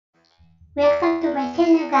Welcome to my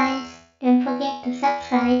channel, guys. Don't forget to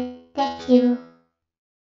subscribe. Thank you.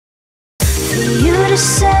 For you to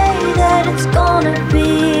say that it's gonna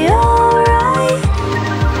be alright.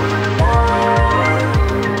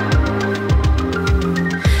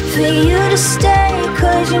 For you to stay,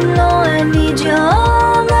 'cause you know I need you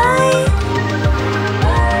all night.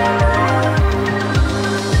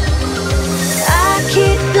 I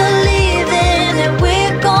keep believing that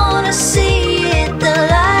we're gonna see it, the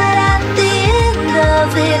light at the end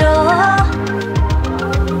of it all.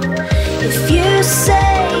 If you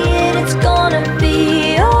say it, it's gonna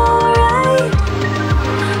be alright.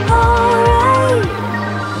 Alright.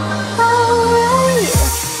 Alright.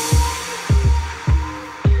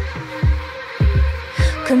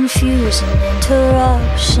 Confusing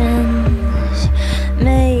interruptions,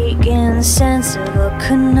 making sense of a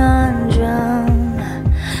conundrum.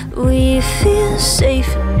 We feel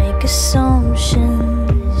safe and make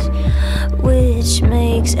assumptions, which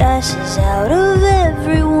makes ashes out of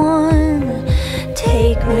everyone.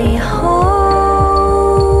 Take me home.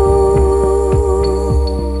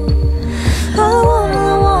 All I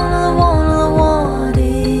want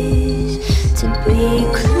is to be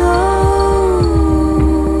close.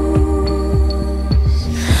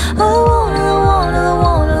 All I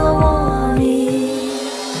want is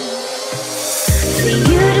for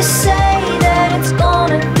you to say that it's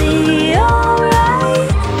gonna be alright.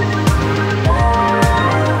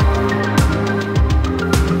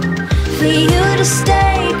 For you to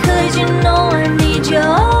stay, 'cause you know I need you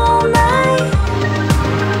all night.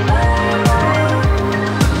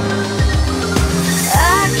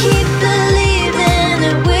 I keep believing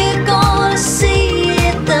that we're gonna see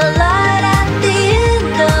it, the light at the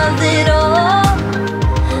end of it all.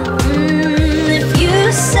 If you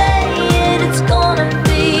say it, it's gonna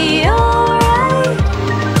be alright.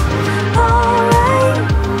 Alright.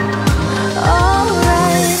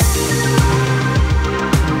 Alright.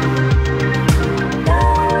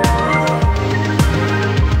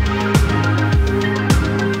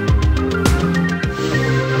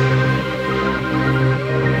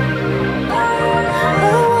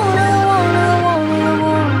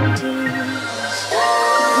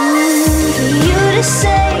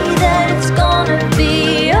 Say that it's gonna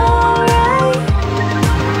be alright.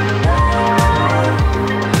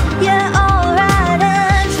 Yeah, alright.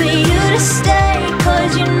 And for you to stay,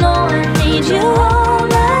 'cause you know I need you all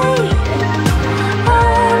night.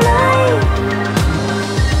 All night.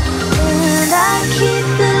 And I keep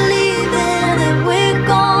believing that we're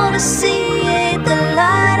gonna see it, the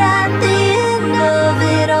light at the end of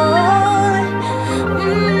it all.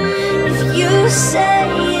 If you say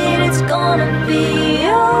it, it's gonna be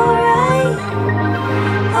alright.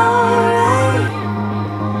 Alright.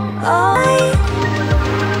 Alright.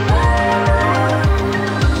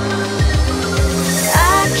 I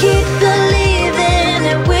keep believing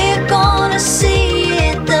that we're gonna see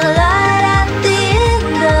it, the light at the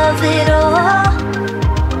end of it all.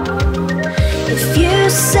 If you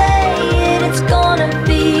say it, it's gonna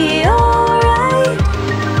be alright.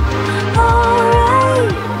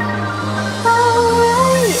 Alright.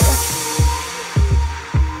 Alright.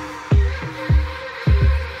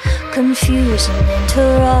 Confusing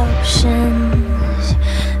interruptions,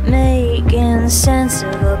 making sense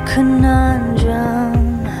of a conundrum.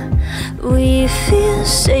 We feel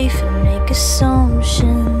safe and make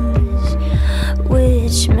assumptions,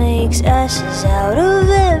 which makes ashes out of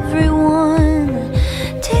everyone.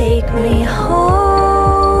 Take me home.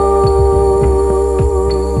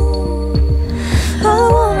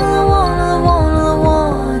 All I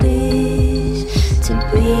want is to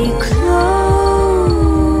be close.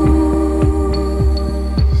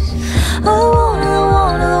 All I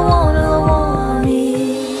want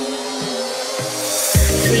is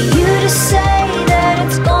for you to say that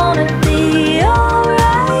it's gonna be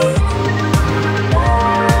alright.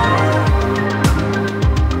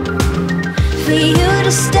 For you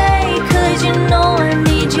to stay, 'cause you know I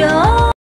need you all.